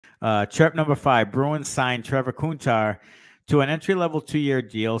Number 5, Bruins signed Trevor Kuntar to an entry-level 2-year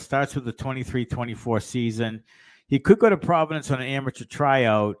deal. Starts with the 23-24 season. He could go to Providence on an amateur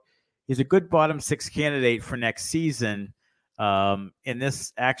tryout. He's a good bottom 6 candidate for next season. And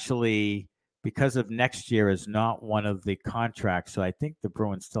this actually, because of next year, is not one of the contracts. So I think the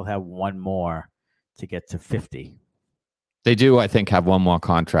Bruins still have one more to get to 50. They do, I think, have one more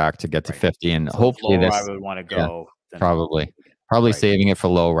contract to get to 50, and so hopefully this. I would want to go. Yeah, probably saving it for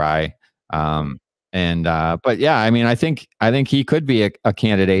Low Rye. But yeah, I mean, I think he could be a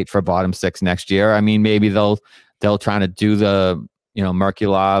candidate for bottom 6 next year. I mean, maybe they'll try to do the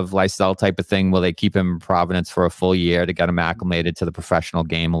Merkulov lifestyle type of thing where they keep him in Providence for a full year to get him acclimated to the professional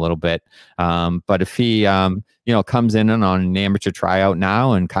game a little bit. But if he comes in on an amateur tryout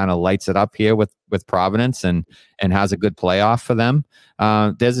now and kind of lights it up here with Providence and has a good playoff for them,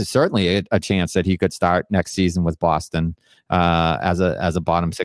 there's certainly a chance that he could start next season with Boston as a bottom 6